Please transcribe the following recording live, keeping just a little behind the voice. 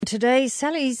Today,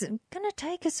 Sally's going to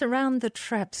take us around the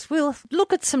traps. We'll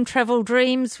look at some travel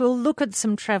dreams, we'll look at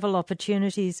some travel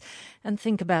opportunities and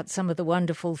think about some of the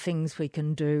wonderful things we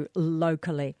can do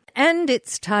locally. And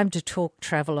it's time to talk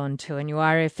travel on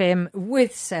 2NURFM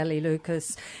with Sally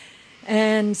Lucas.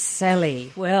 And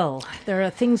Sally, well, there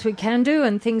are things we can do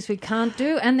and things we can't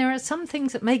do, and there are some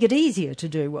things that make it easier to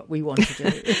do what we want to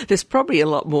do. There's probably a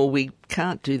lot more we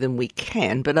can't do than we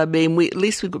can, but I mean, at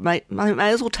least we may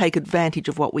as well take advantage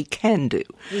of what we can do.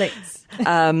 Let's.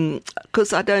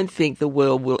 Because I don't think the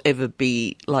world will ever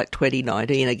be like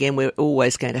 2019. Again, we're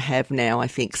always going to have now, I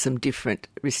think, some different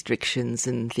restrictions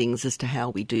and things as to how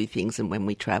we do things and when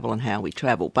we travel and how we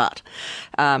travel. But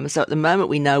so at the moment,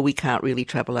 we know we can't really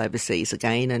travel overseas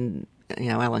again, and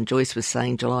Alan Joyce was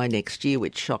saying July next year,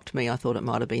 which shocked me. I thought it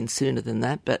might have been sooner than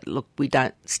that. But look, we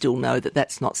don't still know that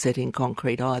that's not set in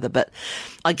concrete either. But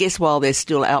I guess while there's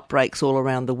still outbreaks all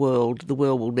around the world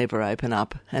will never open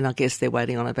up. And I guess they're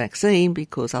waiting on a vaccine,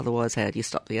 because otherwise how do you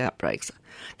stop the outbreaks?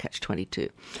 Catch-22.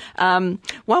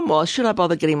 One was, should I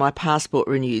bother getting my passport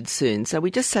renewed soon? So we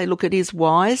just say, look, it is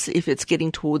wise if it's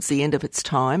getting towards the end of its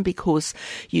time, because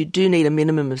you do need a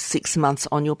minimum of 6 months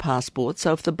on your passport.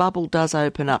 So if the bubble does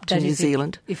open up to New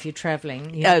Zealand, if you're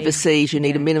travelling overseas, you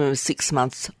need a minimum of 6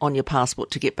 months on your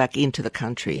passport to get back into the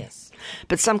country. Yes.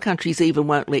 But some countries even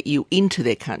won't let you into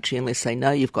their country unless they know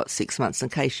you've got 6 months in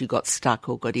case you got stuck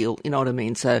or got ill, you know what I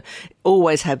mean? So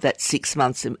always have that 6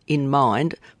 months in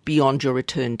mind beyond your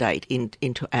return date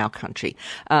into our country.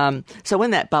 So when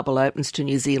that bubble opens to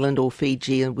New Zealand or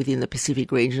Fiji and within the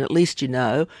Pacific region, at least you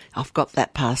know, I've got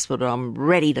that passport, I'm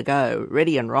ready to go,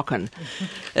 ready and rocking,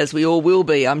 as we all will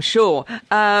be, I'm sure.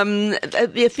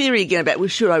 The theory again about, well,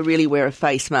 should I really wear a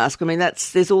face mask? I mean,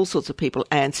 there's all sorts of people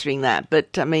answering that.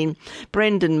 But, I mean,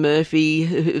 Brendan Murphy,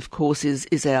 who of course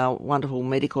is our wonderful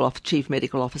chief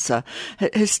medical officer,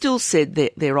 has still said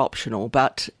that they're optional,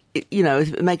 but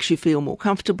if it makes you feel more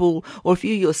comfortable, or if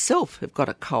you yourself have got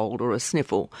a cold or a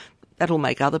sniffle, that'll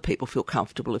make other people feel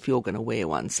comfortable if you're going to wear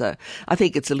one. So I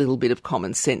think it's a little bit of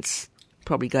common sense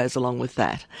probably goes along with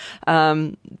that.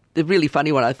 The really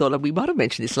funny one, I thought, we might have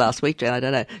mentioned this last week, Jan, I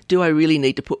don't know. Do I really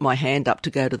need to put my hand up to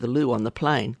go to the loo on the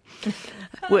plane?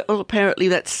 Well, apparently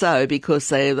that's so, because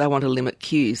they want to limit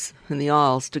queues in the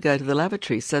aisles to go to the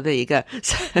lavatory. So there you go.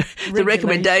 So the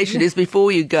recommendation is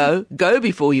before you go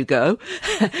before you go,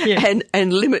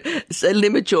 and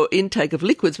limit your intake of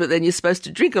liquids. But then you're supposed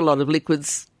to drink a lot of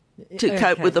liquids to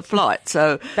cope with the flight.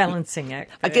 So balancing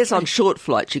act. I guess on short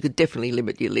flights you could definitely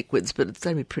limit your liquids, but it's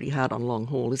going to be pretty hard on long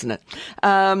haul, isn't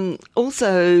it?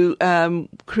 Also,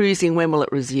 cruising, when will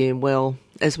it resume? Well,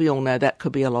 as we all know, that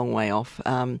could be a long way off.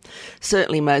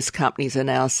 Certainly most companies are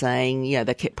now saying,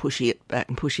 they kept pushing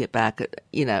it back at,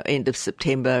 end of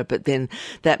September, but then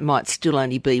that might still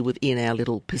only be within our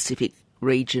little Pacific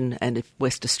region, and if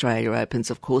West Australia opens,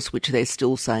 of course, which they're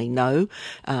still saying no,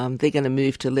 they're going to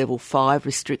move to level 5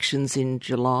 restrictions in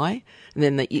July, and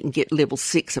then you can get level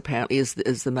 6 apparently is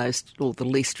the most or the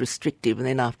least restrictive, and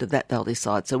then after that they'll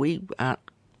decide. So we aren't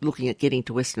looking at getting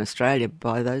to Western Australia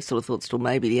by those sort of thoughts till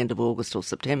maybe the end of August or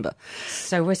September.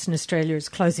 So Western Australia is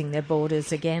closing their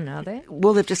borders again, are they?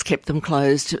 Well, they've just kept them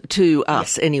closed to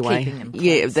us anyway. Keeping them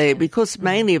closed, because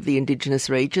mainly of the Indigenous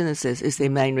region is their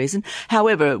main reason.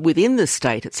 However, within the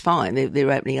state, it's fine.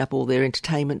 They're opening up all their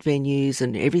entertainment venues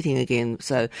and everything again.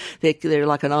 So they're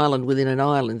like an island within an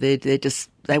island.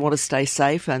 They want to stay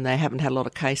safe, and they haven't had a lot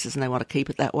of cases, and they want to keep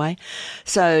it that way.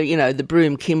 So, the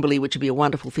Broome Kimberley, which would be a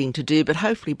wonderful thing to do, but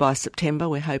hopefully by September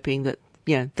we're hoping that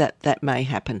that may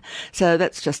happen. So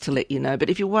that's just to let you know. But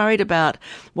if you're worried about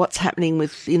what's happening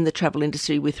within the travel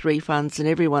industry with refunds, and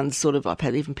everyone's sort of, I've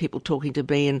had even people talking to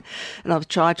me, and I've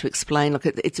tried to explain, look,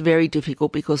 it's very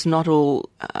difficult because not all,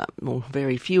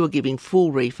 very few are giving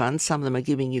full refunds. Some of them are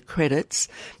giving you credits,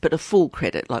 but a full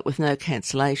credit, like with no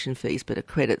cancellation fees, but a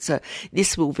credit. So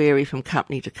this will vary from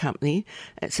company to company.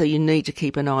 So you need to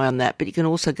keep an eye on that. But you can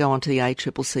also go onto the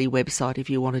ACCC website if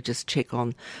you want to just check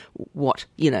on what,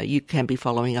 you can be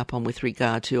following up on with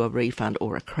regard to a refund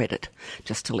or a credit,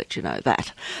 just to let you know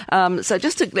that. So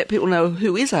just to let people know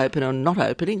who is open or not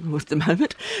opening at the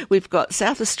moment, we've got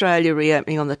South Australia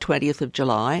reopening on the 20th of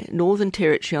July, Northern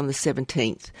Territory on the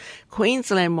 17th.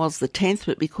 Queensland was the 10th,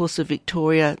 but because of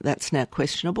Victoria, that's now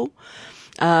questionable.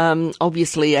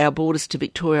 Obviously, our borders to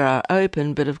Victoria are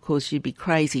open, but of course you'd be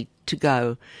crazy to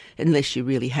go unless you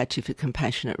really had to for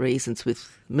compassionate reasons,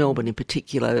 with Melbourne in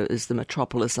particular as the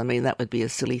metropolis. I mean, that would be a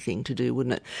silly thing to do,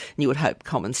 wouldn't it? And you would hope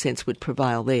common sense would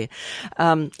prevail there.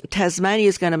 Tasmania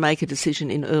is going to make a decision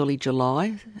in early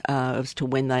July as to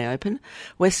when they open.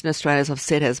 Western Australia, as I've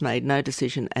said, has made no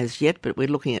decision as yet, but we're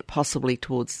looking at possibly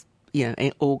towards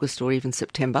August or even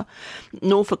September.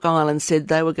 Norfolk Island said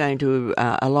they were going to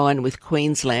align with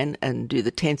Queensland and do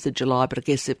the 10th of July, but I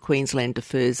guess if Queensland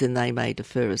defers, then they may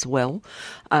defer as well.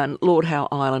 And Lord Howe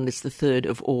Island is the 3rd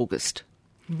of August.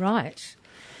 Right.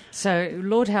 So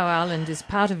Lord Howe Island is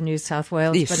part of New South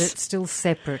Wales, Yes. but it's still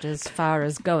separate as far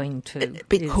as going to.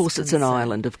 Because it's an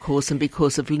island, of course, and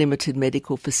because of limited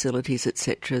medical facilities,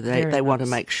 etc. They want to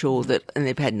make sure that, and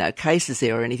they've had no cases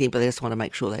there or anything, but they just want to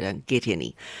make sure they don't get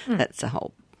any. That's the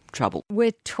whole trouble.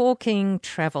 We're talking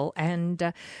travel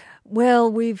and...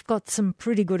 well, we've got some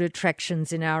pretty good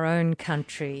attractions in our own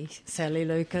country, Sally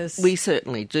Lucas. We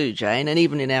certainly do, Jane, and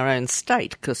even in our own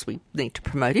state, because we need to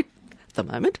promote it at the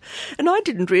moment. And I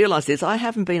didn't realise this. I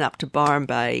haven't been up to Byron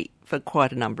Bay for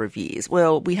quite a number of years.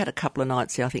 Well, we had a couple of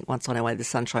nights there, I think once on our way to the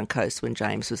Sunshine Coast when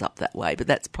James was up that way, but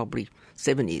that's probably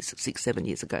 7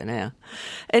 years ago now.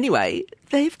 Anyway,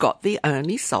 they've got the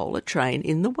only solar train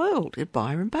in the world at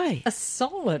Byron Bay. A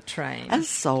solar train? A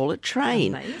solar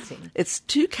train. Amazing. It's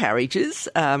 2 carriages,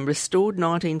 restored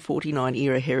 1949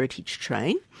 era heritage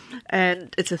train,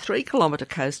 and it's a 3-kilometre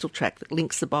coastal track that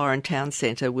links the Byron Town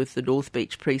Centre with the North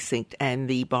Beach Precinct and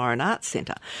the Byron Arts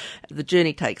Centre. The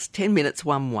journey takes 10 minutes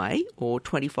one way or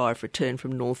 25 return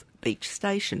from North Beach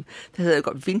Station. So they've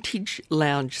got vintage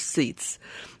lounge seats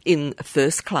in a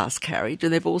first-class carriage,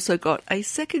 and they've also got a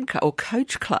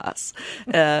coach class.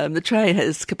 The train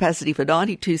has capacity for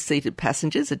 92 seated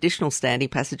passengers, additional standing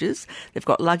passengers. They've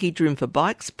got luggage room for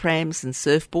bikes, prams and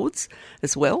surfboards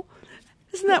as well.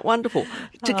 Isn't that wonderful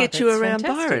to get you around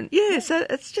fantastic. Byron? Yeah, so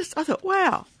it's just, I thought,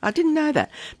 wow, I didn't know that.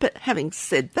 But having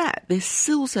said that, there's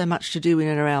still so much to do in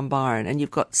and around Byron, and you've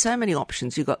got so many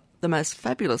options. You've got the most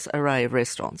fabulous array of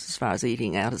restaurants as far as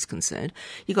eating out is concerned.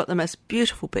 You've got the most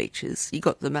beautiful beaches. You've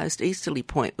got the most easterly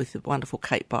point with the wonderful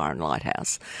Cape Byron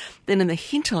Lighthouse. Then in the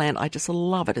hinterland, I just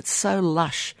love it. It's so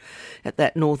lush at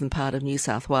that northern part of New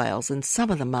South Wales. And some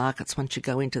of the markets, once you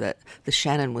go into that, the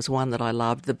Shannon was one that I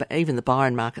loved. Even the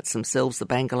Byron markets themselves, the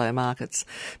Bangalow markets.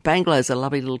 Bangalow's a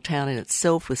lovely little town in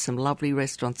itself with some lovely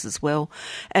restaurants as well.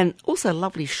 And also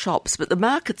lovely shops. But the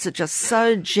markets are just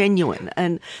so genuine.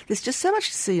 And there's just so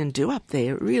much to see and do up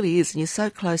there. It really is. And you're so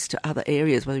close to other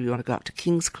areas, whether you want to go up to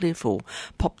Kingscliff or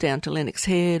pop down to Lennox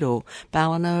Head or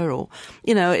Ballina or,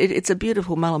 it's a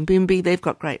beautiful Mullumbimby. They've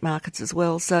got great markets as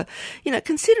well. So,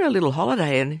 consider a little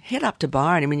holiday and head up to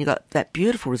Byron. I mean, you've got that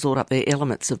beautiful resort up there,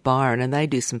 Elements of Byron, and they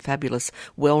do some fabulous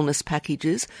wellness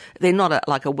packages. They're not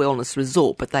like a wellness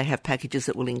resort, but they have packages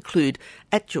that will include,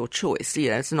 at your choice,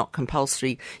 it's not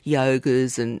compulsory,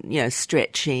 yogas and,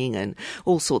 stretching and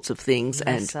all sorts of things.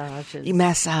 Massages. And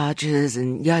massages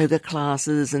and yoga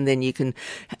classes, and then you can,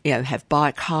 have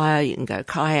bike hire, you can go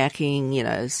kayaking,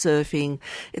 surfing.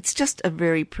 It's just a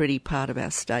very pretty part of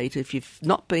our state. If you've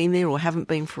not been there or haven't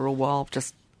been for a while,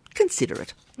 just consider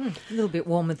it. A little bit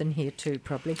warmer than here too,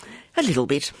 probably. A little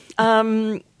bit.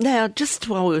 Now, just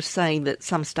while we were saying that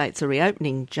some states are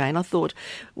reopening, Jane, I thought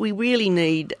we really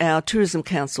need, our Tourism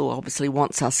Council obviously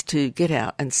wants us to get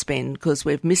out and spend because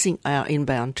we're missing our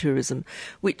inbound tourism,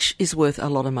 which is worth a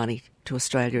lot of money to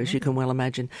Australia, as you can well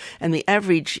imagine. And the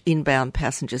average inbound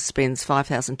passenger spends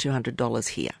 $5,200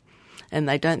 here. And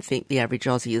they don't think the average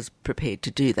Aussie is prepared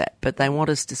to do that. But they want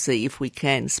us to see if we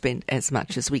can spend as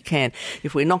much as we can.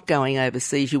 If we're not going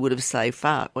overseas, you would have saved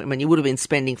you would have been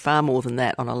spending far more than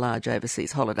that on a large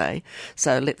overseas holiday.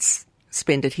 So let's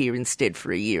spend it here instead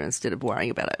for a year instead of worrying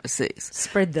about overseas.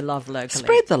 Spread the love locally.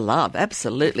 Spread the love,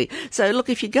 absolutely. So look,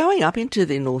 if you're going up into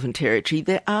the Northern Territory,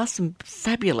 there are some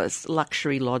fabulous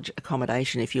luxury lodge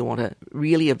accommodation if you want to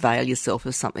really avail yourself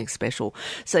of something special.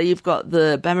 So you've got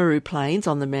the Bamaroo Plains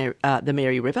on the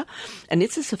Mary River, and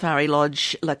it's a safari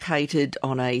lodge located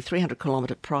on a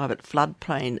 300-kilometre private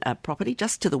floodplain property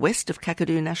just to the west of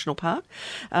Kakadu National Park,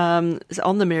 on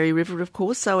the Mary River, of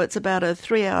course. So it's about a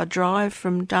 3-hour drive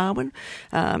from Darwin.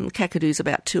 Kakadu's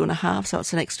about 2.5, so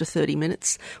it's an extra 30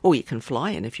 minutes. Or you can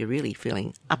fly in if you're really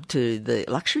feeling up to the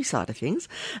luxury side of things.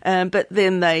 But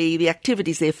then the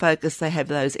activities they're focused, they have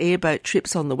those airboat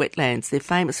trips on the wetlands. They're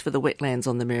famous for the wetlands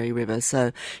on the Mary River,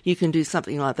 so you can do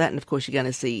something like that. And of course, you're going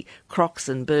to see crocs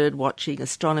and bird watching,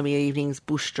 astronomy evenings,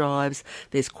 bush drives.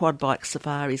 There's quad bike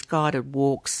safaris, guided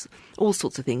walks, all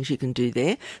sorts of things you can do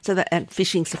there. And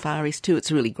fishing safaris too.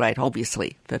 It's really great,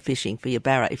 obviously, for fishing, for your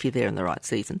barra if you're there in the right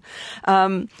season.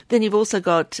 Then you've also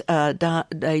got,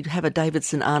 they have a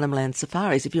Davidson Arnhem Land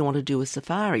Safaris if you want to do a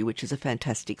safari, which is a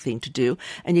fantastic thing to do.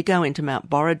 And you go into Mount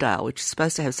Borrowdale, which is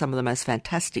supposed to have some of the most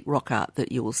fantastic rock art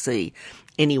that you will see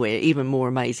anywhere, even more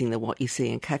amazing than what you see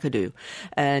in Kakadu.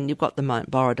 And you've got the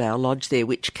Mount Borrowdale Lodge there,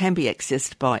 which can be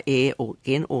accessed by air or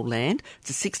land. It's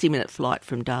a 60-minute flight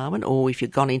from Darwin, or if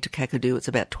you've gone into Kakadu, it's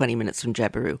about 20 minutes from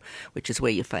Jabiru, which is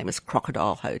where your famous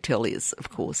Crocodile Hotel is, of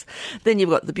course. Then you've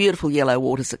got the beautiful yellow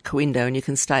waters at Coindo, and you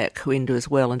can stay at Coindo as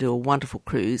well and do a wonderful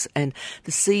cruise. And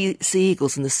the sea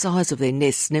eagles and the size of their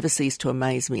nests never cease to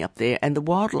amaze me up there. And the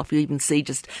wildlife you even see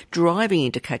just driving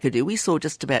into Kakadu. We saw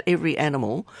just about every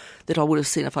animal that I would have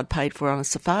seen if I'd paid for on a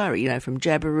safari, from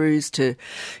Jabiroos to,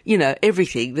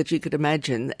 everything that you could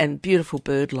imagine, and beautiful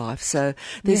bird life. So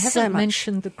there's so much. You haven't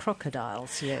mentioned the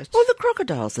crocodiles yet. Well, the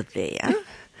crocodiles are there.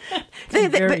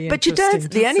 But you don't.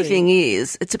 The only see. thing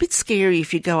is, it's a bit scary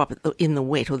if you go up in the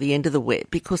wet or the end of the wet,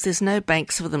 because there's no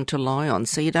banks for them to lie on,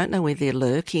 so you don't know where they're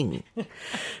lurking.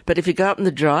 But if you go up in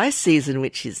the dry season,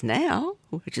 which is now,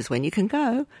 which is when you can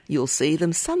go, you'll see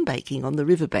them sunbaking on the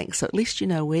riverbank, so at least you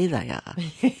know where they are.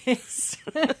 Yes.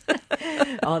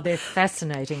 Oh, they're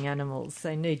fascinating animals.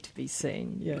 They need to be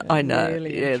seen. Yeah, I know.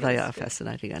 Really yeah, they are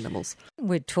fascinating animals.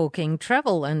 We're talking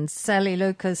travel, and Sally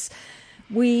Lucas,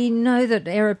 we know that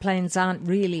aeroplanes aren't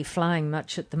really flying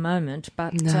much at the moment,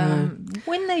 but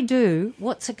when they do,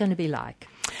 what's it going to be like?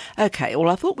 Okay, well,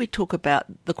 I thought we'd talk about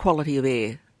the quality of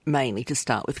air mainly to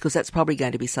start with, because that's probably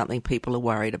going to be something people are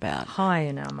worried about. High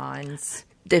in our minds.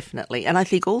 Definitely. And I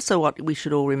think also what we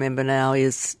should all remember now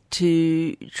is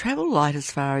to travel light as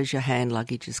far as your hand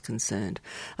luggage is concerned.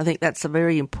 I think that's a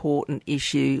very important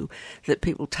issue, that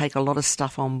people take a lot of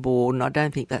stuff on board, and I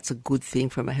don't think that's a good thing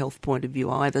from a health point of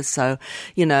view either. So,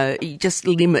 you just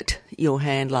limit your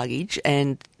hand luggage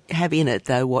and have in it,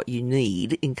 though, what you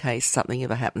need in case something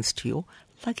ever happens to your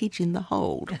luggage in the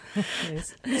hold.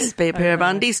 Yes. Spare pair of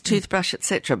undies, toothbrush,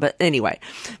 etc. But anyway,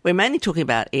 we're mainly talking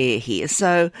about air here.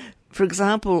 So, for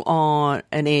example, on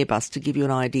an Airbus, to give you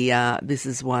an idea, this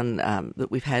is one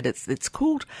that we've had. It's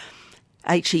called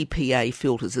HEPA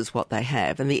filters is what they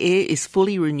have, and the air is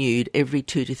fully renewed every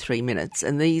 2 to 3 minutes,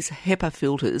 and these HEPA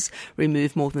filters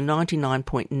remove more than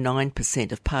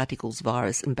 99.9% of particles,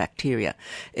 virus and bacteria.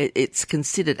 It's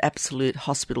considered absolute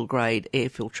hospital-grade air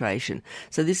filtration.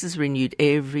 So this is renewed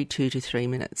every 2 to 3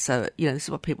 minutes. So, this is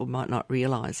what people might not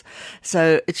realise.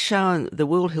 So it's shown, the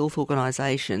World Health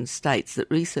Organisation states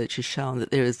that research has shown that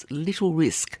there is little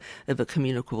risk of a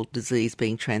communicable disease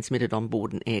being transmitted on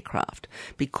board an aircraft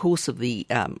because of the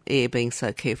air being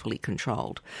so carefully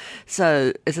controlled.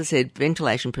 So, as I said,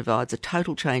 ventilation provides a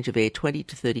total change of air 20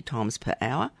 to 30 times per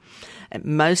hour. And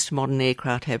most modern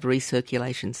aircraft have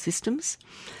recirculation systems,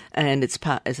 and it's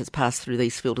passed through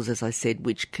these filters, as I said,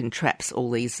 which can traps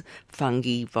all these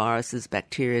fungi, viruses,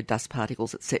 bacteria, dust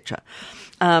particles, etc.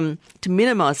 To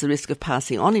minimise the risk of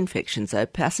passing on infections, though,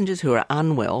 passengers who are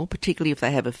unwell, particularly if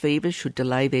they have a fever, should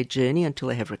delay their journey until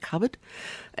they have recovered.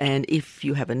 And if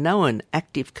you have a known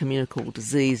active communicable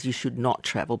disease, you should not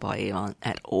travel by airline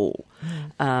at all.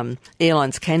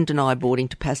 Airlines can deny boarding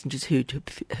to passengers who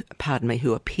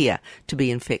appear to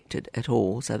be infected at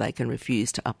all, so they can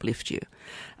refuse to uplift you.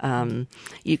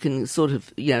 You can sort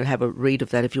of, have a read of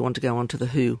that if you want to go onto the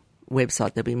WHO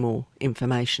website. There'll be more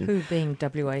information. WHO being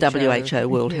WHO. WHO,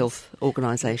 World Health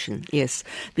Organisation, yes.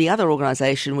 The other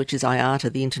organisation, which is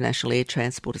IATA, the International Air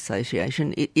Transport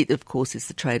Association, it of course is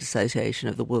the trade association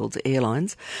of the world's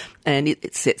airlines, and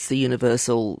it sets the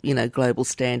universal, global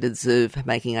standards of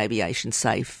making aviation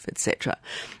safe, etc.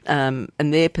 And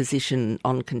their position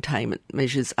on containment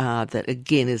measures are that,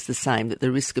 again, is the same, that the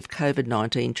risk of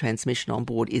COVID-19 transmission on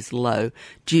board is low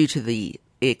due to the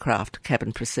aircraft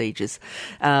cabin procedures.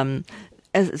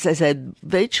 As I said,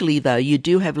 virtually, though, you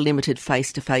do have limited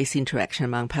face-to-face interaction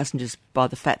among passengers by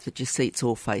the fact that your seats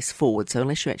all face forward. So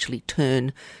unless you actually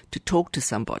turn to talk to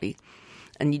somebody,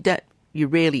 and you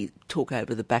rarely talk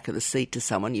over the back of the seat to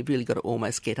someone, you've really got to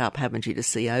almost get up, haven't you, to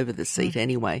see over the seat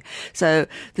anyway. So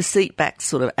the seat backs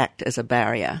sort of act as a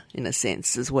barrier in a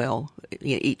sense as well,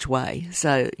 each way.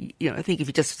 So, I think if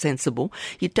you're just sensible,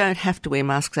 you don't have to wear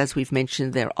masks, as we've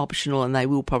mentioned. They're optional, and they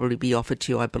will probably be offered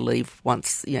to you, I believe,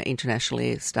 once international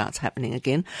air starts happening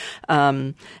again.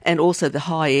 And also the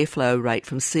high airflow rate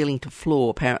from ceiling to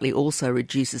floor apparently also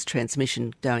reduces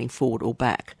transmission going forward or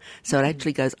back. So it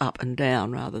actually goes up and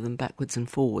down rather than backwards and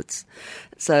forwards.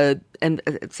 So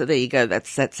there you go. That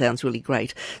sounds really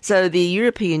great. So the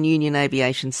European Union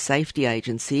Aviation Safety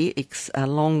Agency,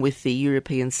 along with the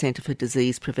European Centre for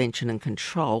Disease Prevention and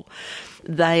Control,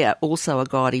 they are also a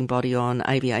guiding body on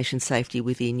aviation safety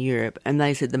within Europe. And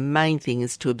they said the main thing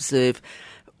is to observe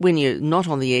when you're not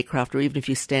on the aircraft, or even if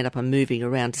you stand up and moving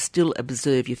around, to still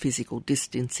observe your physical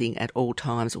distancing at all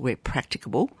times where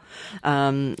practicable,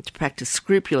 to practice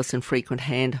scrupulous and frequent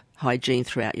hand hygiene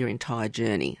throughout your entire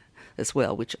journey as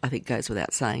well, which I think goes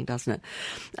without saying, doesn't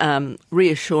it?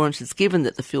 Reassurance is given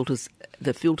that the filters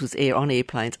air on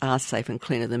airplanes are safe and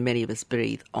cleaner than many of us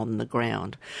breathe on the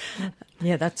ground.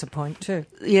 Yeah, that's a point too.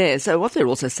 Yeah, so what they're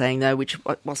also saying, though, which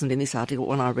wasn't in this article,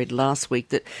 one I read last week,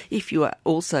 that if you are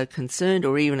also concerned,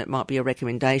 or even it might be a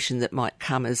recommendation that might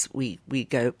come as we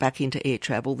go back into air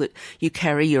travel, that you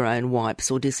carry your own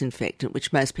wipes or disinfectant,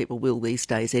 which most people will these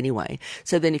days anyway.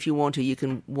 So then if you want to, you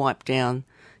can wipe down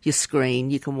your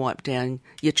screen, you can wipe down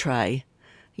your tray,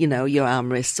 you know, your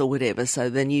armrests or whatever, so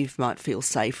then you might feel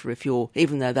safer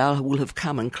even though they will have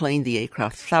come and cleaned the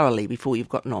aircraft thoroughly before you've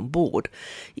gotten on board.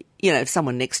 You know, if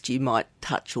someone next to you might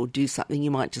touch or do something, you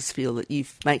might just feel that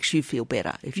makes you feel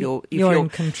better. If you're in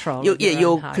control.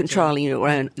 You're controlling your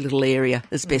own little area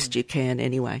as best you can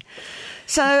anyway.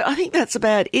 So I think that's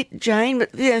about it, Jane. But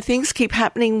things keep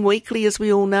happening weekly, as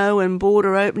we all know, and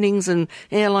border openings and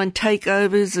airline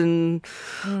takeovers, and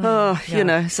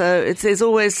so there's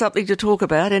always something to talk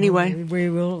about. Anyway, we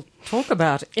will talk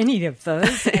about any of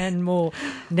those and more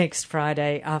next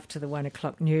Friday after the 1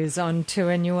 o'clock news on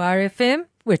 2NURFM.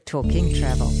 We're talking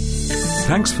travel.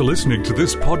 Thanks for listening to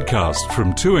this podcast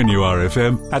from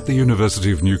 2NURFM at the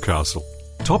University of Newcastle.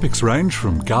 Topics range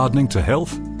from gardening to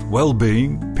health,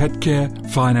 well-being, pet care,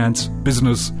 finance,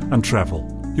 business and travel.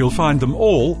 You'll find them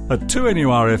all at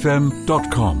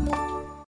 2NURFM.com.